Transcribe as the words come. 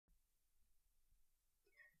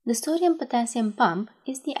The sodium-potassium pump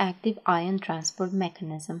is the active ion transport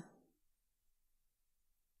mechanism.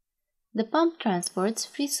 The pump transports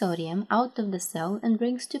free sodium out of the cell and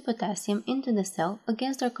brings 2 potassium into the cell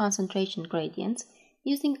against their concentration gradients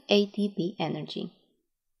using ATP energy.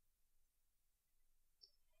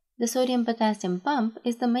 The sodium-potassium pump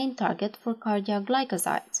is the main target for cardiac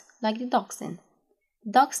glycosides, like digoxin.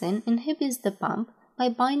 Digoxin inhibits the pump by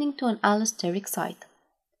binding to an allosteric site.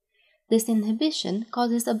 This inhibition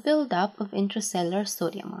causes a buildup of intracellular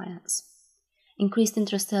sodium ions. Increased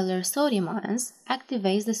intracellular sodium ions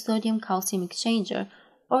activates the sodium-calcium exchanger,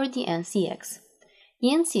 or the NCX. The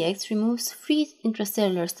NCX removes free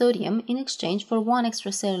intracellular sodium in exchange for 1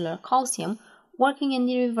 extracellular calcium, working in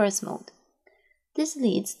the reverse mode. This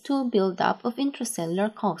leads to a buildup of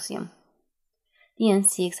intracellular calcium. The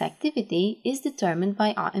NCX activity is determined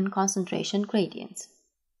by ion concentration gradients.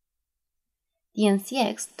 The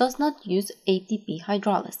NCX does not use ATP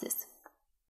hydrolysis.